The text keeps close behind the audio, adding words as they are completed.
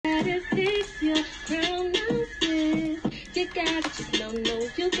don't know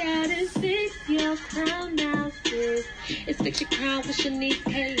you gotta fix your crown now, sis. It's Fix Your Crown with Shanice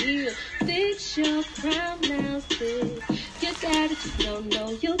K. Hill. Fix your crown now, sis. You gotta just don't know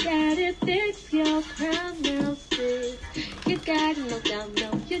you gotta fix your crown now, sis. You gotta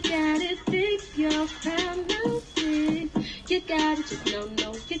no, you gotta fix your crown now, sis. You gotta just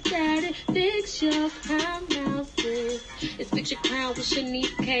no, you gotta fix your crown now, sis. It's Fix Your Crown with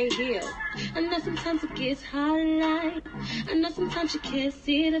Shanice K. Hill. I know sometimes it gets hard in life. I know sometimes you can't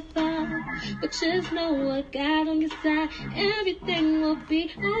see the far, but just know what God on your side. Everything will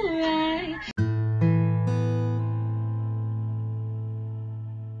be alright.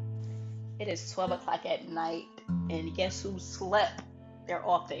 It is 12 o'clock at night, and guess who slept their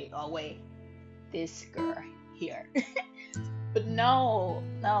off day away? This girl here. But no.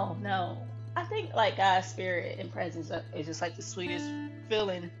 I think like God's spirit and presence is just like the sweetest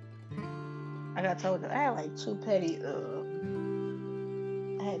feeling. Like I told you, I had like two petty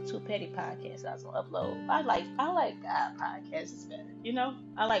podcasts I was gonna upload. I like God podcasts better, you know?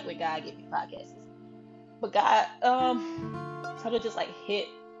 I like when God give me podcasts. But God sort of just like hit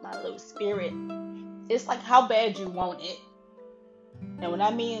my little spirit. It's like how bad you want it. And when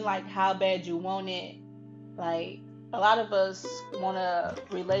I mean like how bad you want it, like a lot of us want a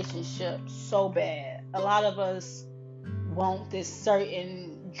relationship so bad. A lot of us want this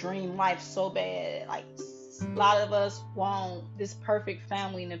certain dream life so bad. Like a lot of us want this perfect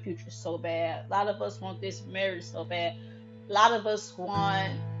family in the future so bad. A lot of us want this marriage so bad. A lot of us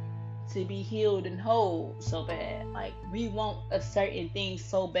want to be healed and whole so bad. Like we want a certain thing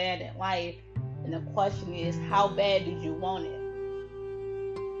so bad in life. And the question is, how bad did you want it?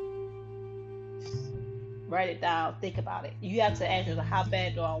 Write it down, think about it. You have to ask yourself, how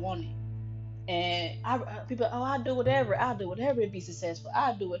bad do I want it? And people, I'll do whatever to be successful.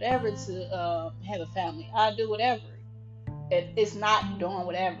 I'll do whatever to have a family. I'll do whatever. It's not doing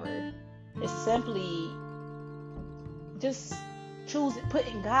whatever. It's simply just choosing,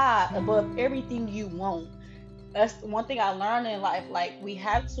 putting God above everything you want. That's one thing I learned in life. Like we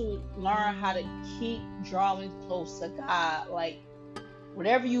have to learn how to keep drawing close to God. Like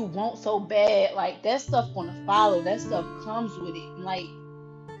whatever you want so bad, like that stuff gonna follow. That stuff comes with it. Like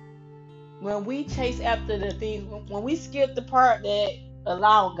when we chase after the things, when we skip the part that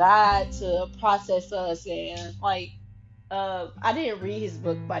allow God to process us, and like I didn't read his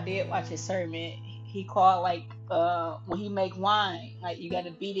book, but I did watch his sermon. He called like when he make wine, like you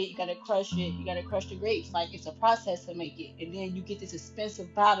gotta beat it, you gotta crush it, you gotta crush the grapes. Like it's a process to make it, and then you get this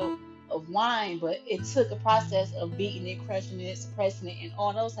expensive bottle of wine, but it took a process of beating it, crushing it, suppressing it, and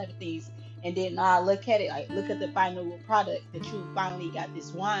all those type of things. And then now look at it, like look at the final product that you finally got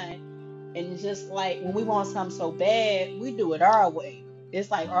this wine. And it's just like when we want something so bad, we do it our way.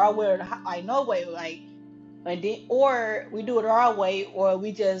 It's like our way or like no way, like, and then or we do it our way, or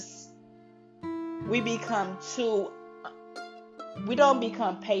we don't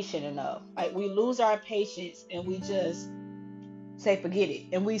become patient enough. Like we lose our patience and we just say forget it,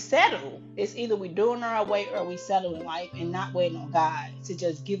 and we settle. It's either we doing our way or we settle in life and not waiting on God to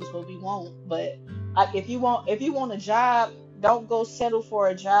just give us what we want. But like if you want a job, don't go settle for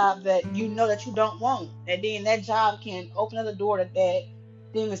a job that you know that you don't want, and then that job can open up the door that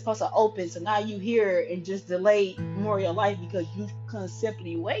thing is supposed to open. So now you here and just delay more of your life because you couldn't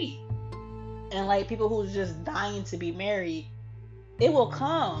simply wait. And like people who's just dying to be married, it will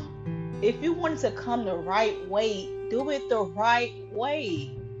come. If you want it to come the right way, do it the right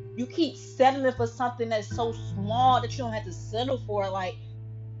way. You keep settling for something that's so small that you don't have to settle for. Like,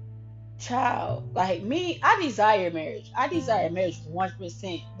 child, like me, I desire marriage. I desire marriage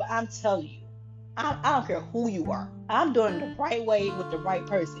 100%. But I'm telling you, I don't care who you are. I'm doing it the right way with the right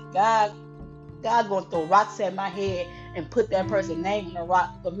person. God gonna throw rocks at my head and put that person's name on the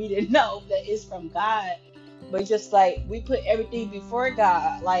rock for me to know that it's from God. But just like we put everything before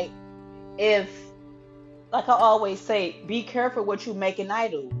God. Like like I always say, be careful what you make an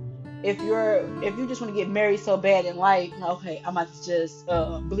idol. If you just want to get married so bad in life, okay, I'm about to just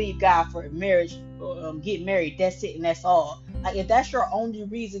believe God for marriage, get married. That's it and that's all. Like if that's your only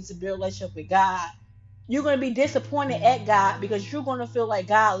reason to build a relationship with God, you're going to be disappointed at God because you're going to feel like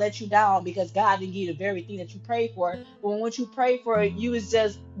God let you down because God didn't give you the very thing that you prayed for. But when you prayed for it, you was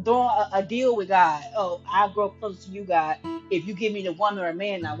just doing a deal with God. Oh, I'll grow close to you, God. If you give me the woman or a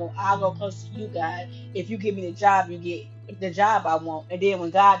man I want, I'll go close to you, God. If you give me the job, you get the job I want. And then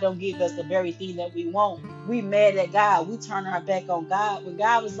when God don't give us the very thing that we want, we mad at God. We turn our back on God. When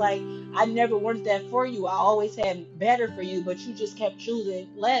God was like, I never wanted that for you. I always had better for you, but you just kept choosing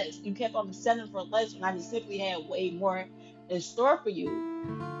less. You kept on settling for less when I just simply had way more in store for you.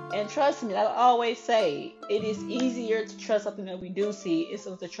 And trust me, like I always say, it is easier to trust something that we do see. It's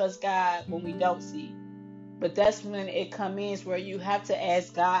to trust God when we don't see. But that's when it comes in where you have to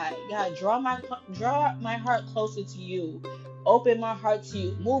ask God, God, draw my heart closer to you. Open my heart to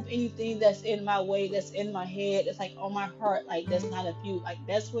you. Move anything that's in my way, that's in my head, that's like on my heart, like that's not of you. Like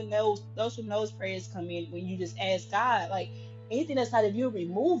that's when those prayers come in when you just ask God, like anything that's not of you,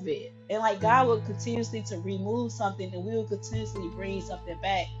 remove it. And like God will continuously to remove something and we will continuously bring something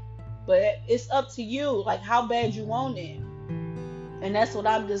back. But it's up to you, like how bad you want it. And that's what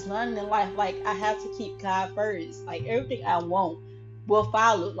I'm just learning in life. Like I have to keep God first. Like everything I want will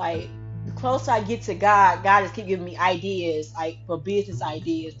follow. Like the closer I get to God, God just keep giving me ideas, like for business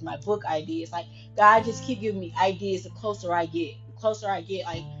ideas, my book ideas. Like God just keep giving me ideas the closer I get. The closer I get,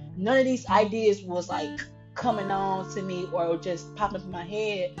 like none of these ideas was like coming on to me or just popping in my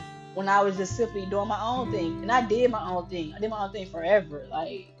head when I was just simply doing my own thing. And I did my own thing. I did my own thing forever.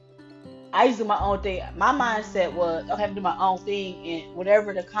 Like I used to do my own thing. My mindset was, okay, I have to do my own thing, and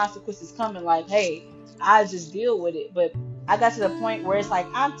whatever the consequences coming, like, hey, I just deal with it. But I got to the point where it's like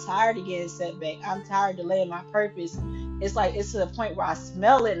I'm tired of getting set back. I'm tired of delaying my purpose. It's like it's to the point where I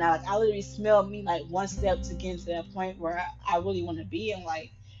smell it now. Like I literally smell me like one step to get to that point where I really want to be in life.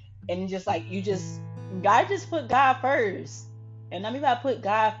 And just like you just God just put God first. And I mean by put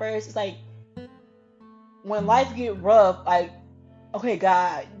God first, it's like when life get rough, like okay,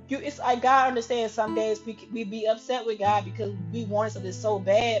 God, it's like God understands some days we be upset with God because we wanted something so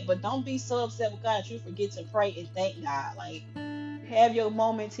bad, but don't be so upset with God that you forget to pray and thank God. Like have your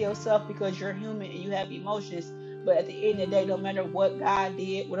moment to yourself because you're human and you have emotions. But at the end of the day, no matter what God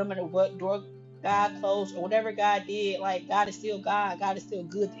did, no matter what door God closed or whatever God did, like God is still God. God is still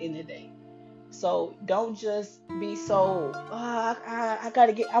good at the end of the day. So don't just be so. I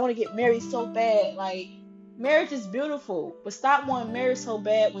want to get married so bad. Like marriage is beautiful, but stop wanting marriage so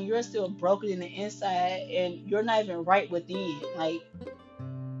bad when you're still broken in the inside and you're not even right within. Like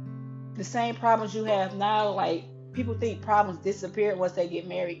the same problems you have now, like people think problems disappear once they get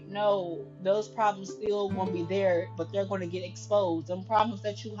married. No, those problems still won't be there, but they're going to get exposed. Them problems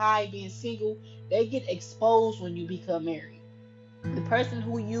that you hide being single, they get exposed when you become married. The person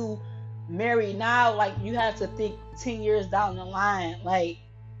who you marry now, like you have to think 10 years down the line, like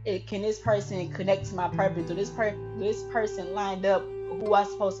can this person connect to my purpose? This person lined up who I'm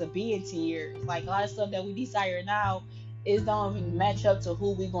supposed to be in 10 years? Like a lot of stuff that we desire now is don't even match up to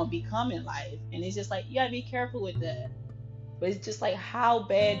who we're gonna become in life. And it's just like you gotta be careful with that. But it's just like how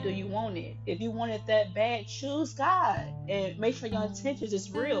bad do you want it? If you want it that bad, choose God and make sure your intentions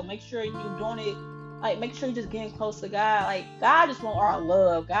is real. Make sure you're doing it like make sure you're just getting close to God. Like God just want our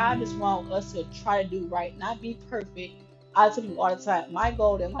love. God just want us to try to do right, not be perfect. I tell people all the time, my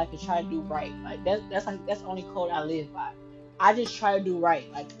goal in life is try to do right. Like that's the only code I live by. I just try to do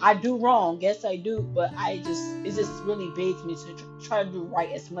right. Like I do wrong, yes I do, but it's just really big to me to try to do right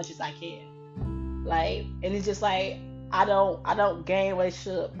as much as I can. Like, and it's just like I don't gain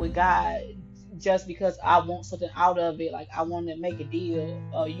relationship with God just because I want something out of it. Like I want to make a deal.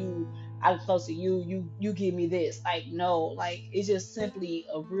 I'm close to you. You give me this. Like no, like it's just simply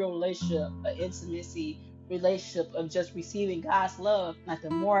a real relationship, an intimacy relationship of just receiving God's love. Like the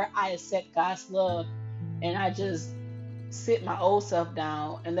more I accept God's love, and I just sit my old self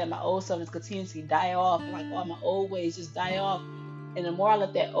down and let my old self just continuously die off, and like all my old ways just die off. And the more I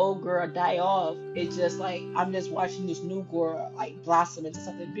let that old girl die off, it's just like I'm just watching this new girl like blossom into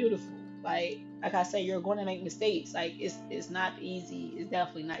something beautiful. Like I say, you're going to make mistakes. Like it's not easy. It's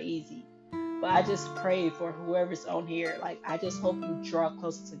definitely not easy. But I just pray for whoever's on here. Like I just hope you draw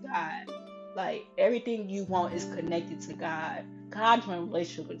closer to God. Like everything you want is connected to God. God wants a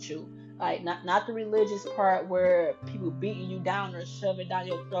relationship with you. Like not the religious part where people beating you down or shoving down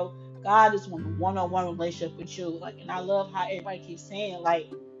your throat. God just want a one-on-one relationship with you. Like, and I love how everybody keeps saying like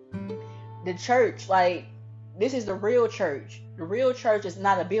the church. Like this is the real church. The real church is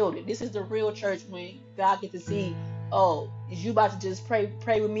not a building. This is the real church when God gets to see. Oh, is you about to just pray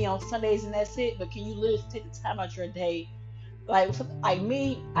with me on Sundays and that's it? But can you literally take the time out your day like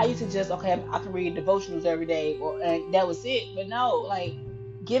me, I used to just okay, I can read devotionals every day, or and that was it. But no, like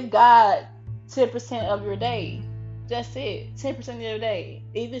give God 10% of your day. That's it. 10% of your day.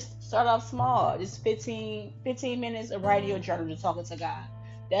 Even start off small. Just 15 minutes of writing your journal and talking to God.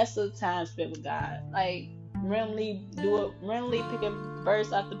 That's the time spent with God. Like randomly do it. Randomly pick a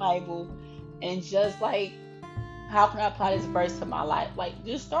verse out the Bible, and just like how can I apply this verse to my life? Like,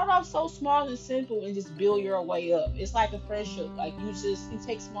 just start off so small and simple and just build your way up. It's like a friendship. Like, you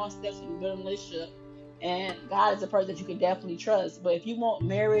take small steps and you build a relationship. And God is a person that you can definitely trust. But if you want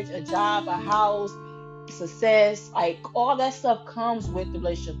marriage, a job, a house, success, like all that stuff comes with the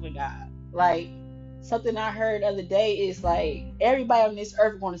relationship with God. Like something I heard the other day is like everybody on this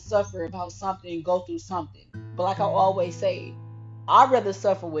earth going to suffer about something and go through something. But like I always say, I'd rather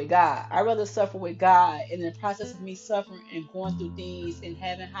suffer with God. I'd rather suffer with God in the process of me suffering and going through things and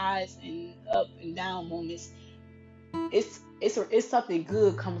having highs and up and down moments. It's something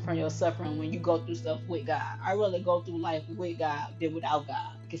good coming from your suffering when you go through stuff with God. I rather go through life with God than without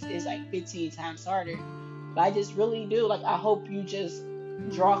God because it's like 15 times harder. But I just really do like I hope you just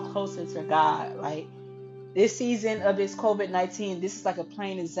draw closer to God. Like this season of this COVID-19, this is like a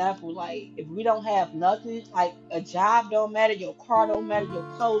plain example. Like if we don't have nothing, like a job don't matter, your car don't matter, your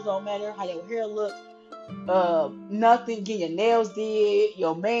clothes don't matter, how your hair look, nothing, getting your nails did,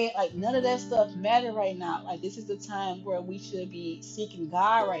 your man, like none of that stuff matter right now. Like this is the time where we should be seeking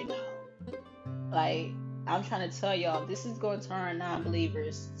God right now. Like I'm trying to tell y'all, this is going to turn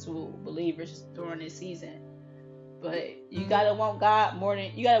non-believers to believers during this season. But you gotta want God more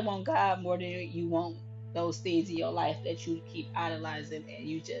than you want those things in your life that you keep idolizing and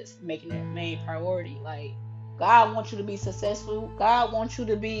you just making it main priority. Like God wants you to be successful. God wants you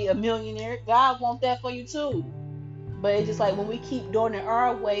to be a millionaire. God wants that for you too. But it's just like when we keep doing it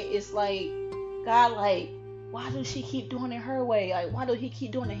our way, it's like God like, why does she keep doing it her way? Like why do he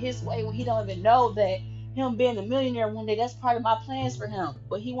keep doing it his way when he don't even know that him being a millionaire one day that's part of my plans for him.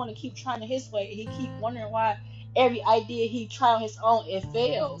 But he wanna keep trying it his way and he keep wondering why every idea he try on his own it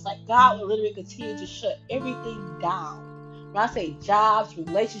fails. Like God will literally continue to shut everything down. When I say jobs,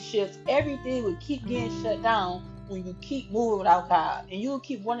 relationships, everything will keep getting shut down when you keep moving without God. And you'll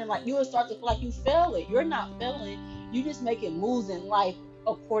keep wondering like you will start to feel like you failing. You're not failing. You just making moves in life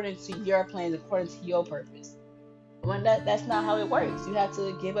according to your plans, according to your purpose. When that's not how it works. You have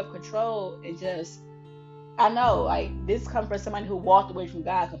to give up control and just I know, like this comes from somebody who walked away from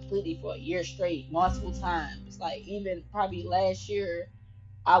God completely for a year straight, multiple times. Like even probably last year,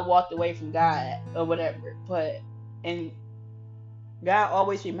 I walked away from God or whatever. But and God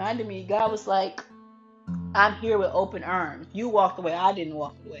always reminded me. God was like, "I'm here with open arms. You walked away. I didn't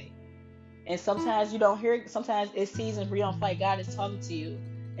walk away." And sometimes you don't hear it. Sometimes it's seasons where you don't feel like God is talking to you,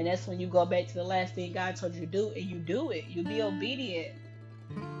 and that's when you go back to the last thing God told you to do, and you do it. You be obedient.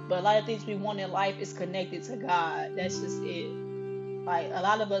 But a lot of things we want in life is connected to God. That's just it. Like a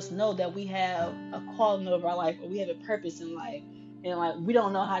lot of us know that we have a calling over our life or we have a purpose in life. And like we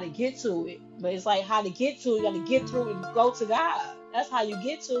don't know how to get to it. But it's like how to get to it, you gotta get through and go to God. That's how you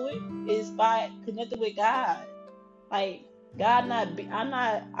get to it, is by connecting with God. Like God not be, I'm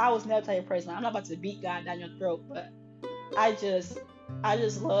not I was never type of person. I'm not about to beat God down your throat, but I just I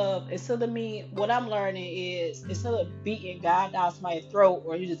just love instead of me what I'm learning is instead of beating God down somebody's throat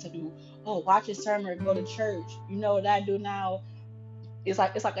or you just tell people, oh watch your sermon or go to church. You know what I do now? It's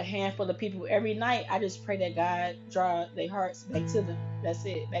like a handful of people every night. I just pray that God draw their hearts back to them. That's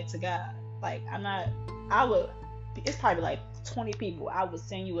it, back to God. Like I'm not. I would. It's probably like 20 people. I would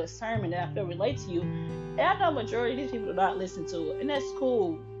send you a sermon that I feel relate to you, and I know majority of these people do not listen to it, and that's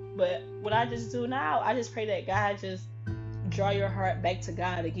cool. But what I just do now, I just pray that God just draw your heart back to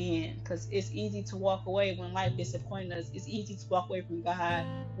God again. Because it's easy to walk away when life disappointed us. It's easy to walk away from God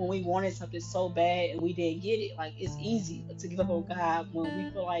when we wanted something so bad and we didn't get it. Like it's easy to give up on God when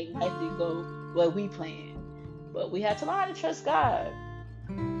we feel like life didn't go what we planned. But we have to learn how to trust God.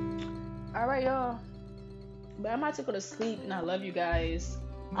 All right, y'all. But I'm about to go to sleep and I love you guys.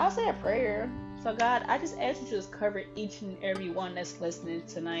 I'll say a prayer. So God, I just ask you to just cover each and every one that's listening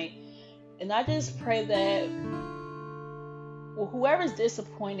tonight. And I just pray that well, whoever's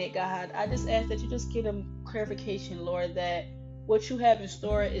disappointed, God, I just ask that you just give them clarification, Lord, that what you have in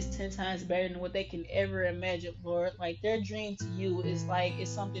store is 10 times better than what they can ever imagine, Lord. Like their dream to you is like it's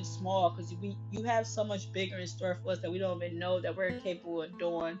something small because you have so much bigger in store for us that we don't even know that we're capable of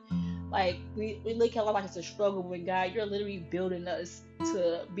doing. Like we look at it like it's a struggle when God, you're literally building us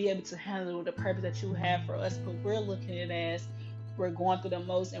to be able to handle the purpose that you have for us, but we're looking at it as we're going through the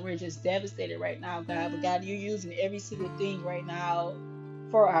most and we're just devastated right now, God. But God, you're using every single thing right now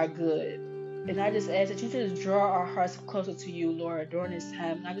for our good. And I just ask that you just draw our hearts closer to you, Lord, during this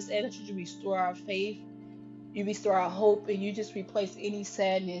time. And I just ask that you just restore our faith, you restore our hope, and you just replace any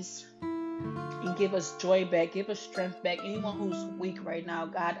sadness and give us joy back, give us strength back. Anyone who's weak right now,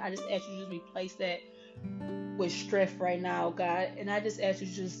 God, I just ask you to just replace that with strength right now, God. And I just ask you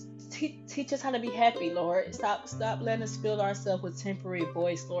to just teach us how to be happy, Lord. Stop letting us fill ourselves with temporary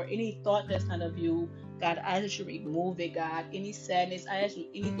voice, Lord. Any thought that's not of you, God, I ask that you remove it, God. Any sadness, I ask you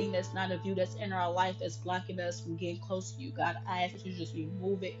anything that's not of you that's in our life that's blocking us from getting close to you, God. I ask that you just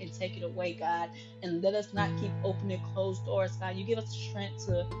remove it and take it away, God. And let us not keep opening closed doors, God. You give us the strength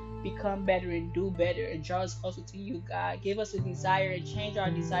to become better and do better and draw us closer to you, God. Give us a desire and change our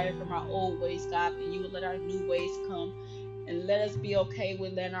desire from our old ways, God, and you will let our new ways come. And let us be okay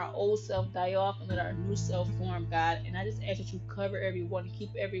with letting our old self die off and let our new self form, God. And I just ask that you cover everyone,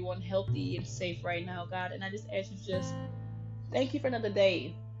 keep everyone healthy and safe right now, God. And I just ask you just thank you for another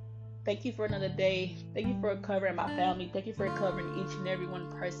day. Thank you for another day. Thank you for covering my family. Thank you for covering each and every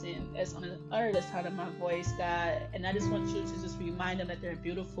one person that's under the sound of my voice, God. And I just want you to just remind them that they're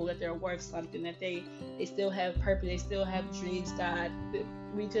beautiful, that they're worth something, that they still have purpose, they still have dreams, God.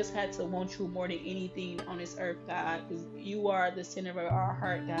 We just had to want you more than anything on this earth, God, because you are the center of our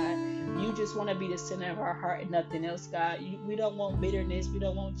heart, God. You just want to be the center of our heart and nothing else, God. We don't want bitterness. We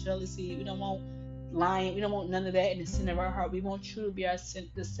don't want jealousy. We don't want lying. We don't want none of that in the center of our heart. We want you to be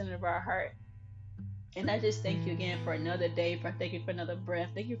the center of our heart. And I just thank you again for another day. Thank you for another breath.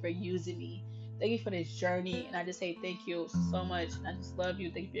 Thank you for using me. Thank you for this journey. And I just say thank you so much. And I just love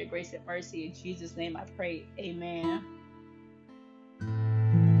you. Thank you for your grace and mercy. In Jesus' name I pray. Amen.